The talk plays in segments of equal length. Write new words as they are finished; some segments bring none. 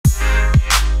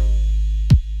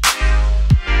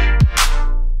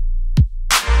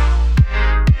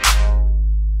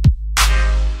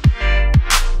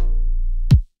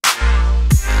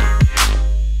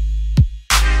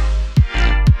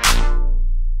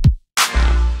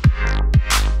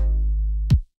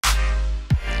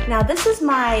Now this is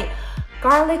my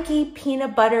garlicky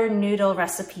peanut butter noodle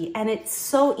recipe, and it's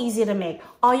so easy to make.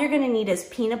 All you're gonna need is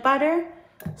peanut butter,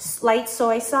 light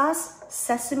soy sauce,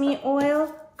 sesame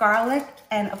oil, garlic,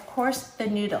 and of course the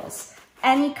noodles.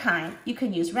 Any kind. You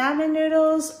could use ramen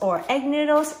noodles or egg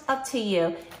noodles, up to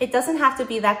you. It doesn't have to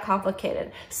be that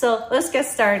complicated. So let's get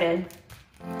started.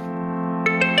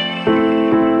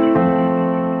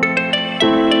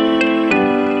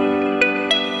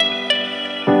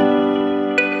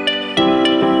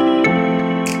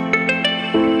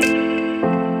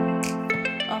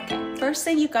 First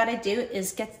thing you gotta do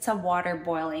is get some water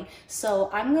boiling. So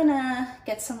I'm gonna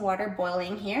get some water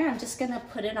boiling here. I'm just gonna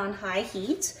put it on high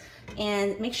heat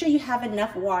and make sure you have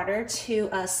enough water to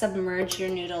submerge your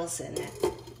noodles in it.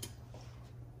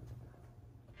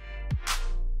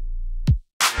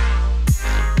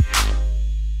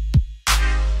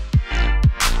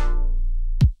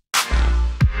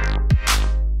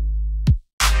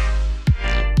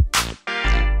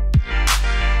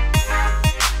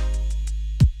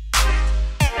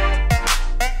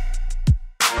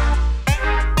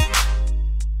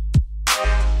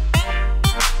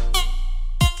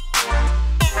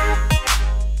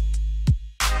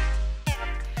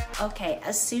 Okay,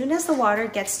 as soon as the water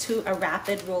gets to a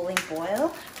rapid rolling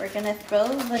boil, we're gonna throw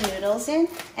the noodles in,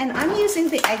 and I'm using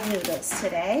the egg noodles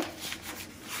today.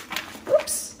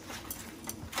 Oops.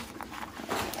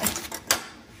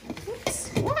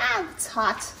 Oops, wow, it's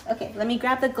hot. Okay, let me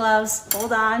grab the gloves,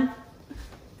 hold on.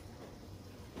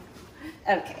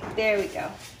 Okay, there we go.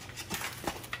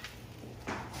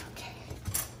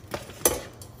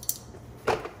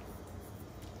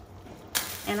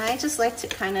 And I just like to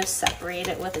kind of separate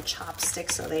it with a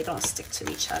chopstick so they don't stick to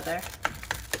each other.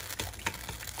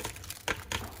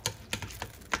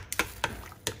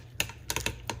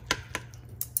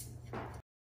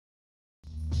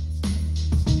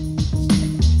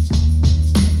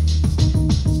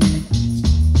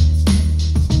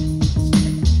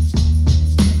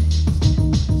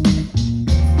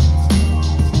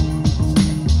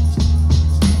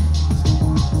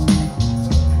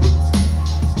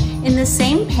 In the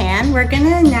same pan, we're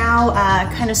gonna now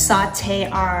kind of saute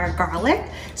our garlic.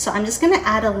 So I'm just gonna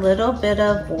add a little bit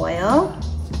of oil,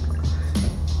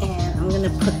 and I'm gonna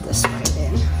put this right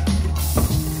in.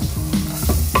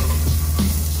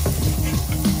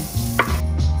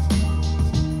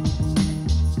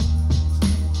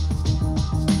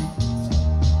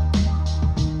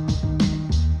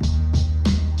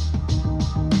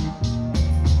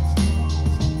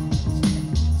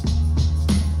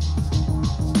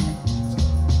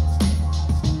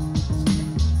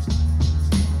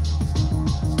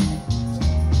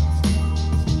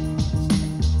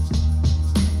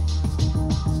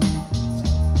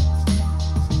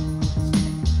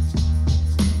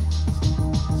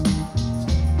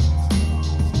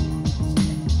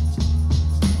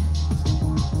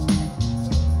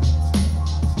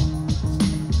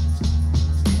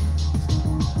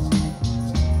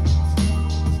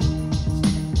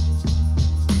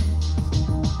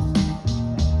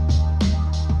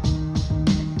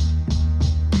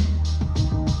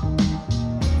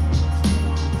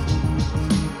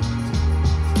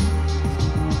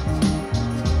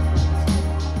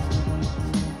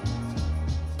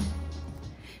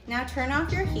 Now turn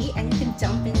off your heat and you can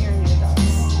dump in your noodles.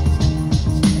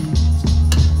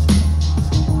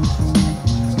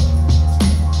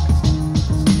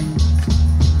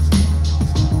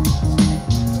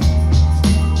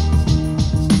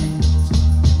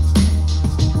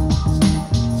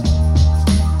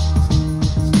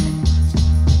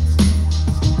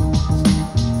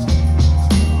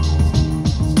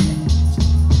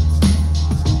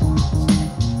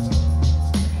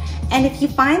 And if you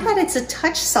find that it's a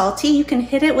touch salty, you can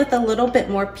hit it with a little bit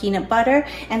more peanut butter,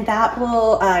 and that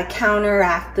will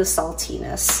counteract the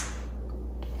saltiness.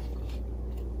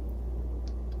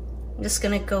 I'm just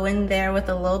gonna go in there with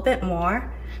a little bit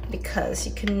more because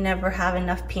you can never have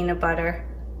enough peanut butter.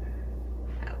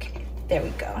 Okay, there we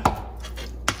go.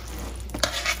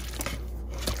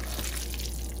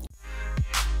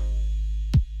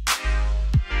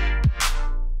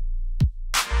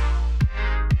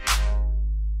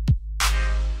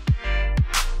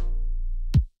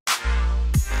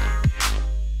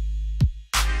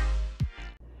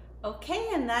 Okay,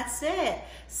 and that's it.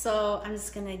 So I'm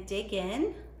just gonna dig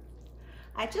in.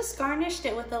 I just garnished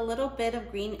it with a little bit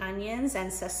of green onions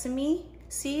and sesame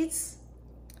seeds.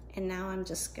 And now I'm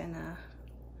just gonna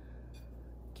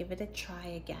give it a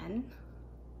try again.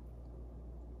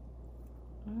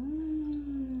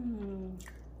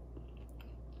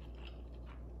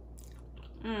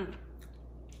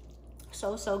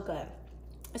 So good.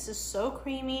 This is so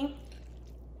creamy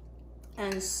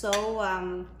and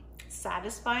so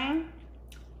satisfying.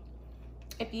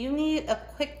 If you need a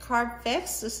quick carb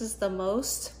fix, this is the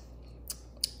most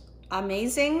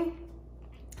amazing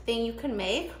thing you can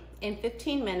make in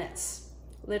 15 minutes,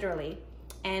 literally.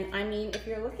 And I mean, if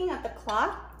you're looking at the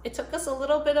clock, it took us a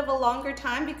little bit of a longer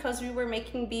time because we were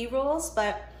making B-rolls,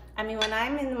 but I mean, when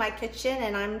I'm in my kitchen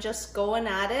and I'm just going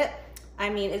at it, I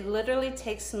mean, it literally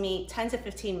takes me 10 to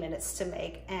 15 minutes to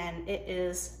make, and it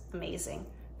is amazing,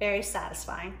 very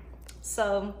satisfying.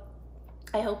 So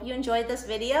I hope you enjoyed this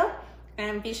video,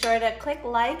 and be sure to click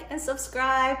like and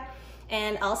subscribe,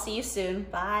 and I'll see you soon.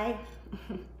 Bye.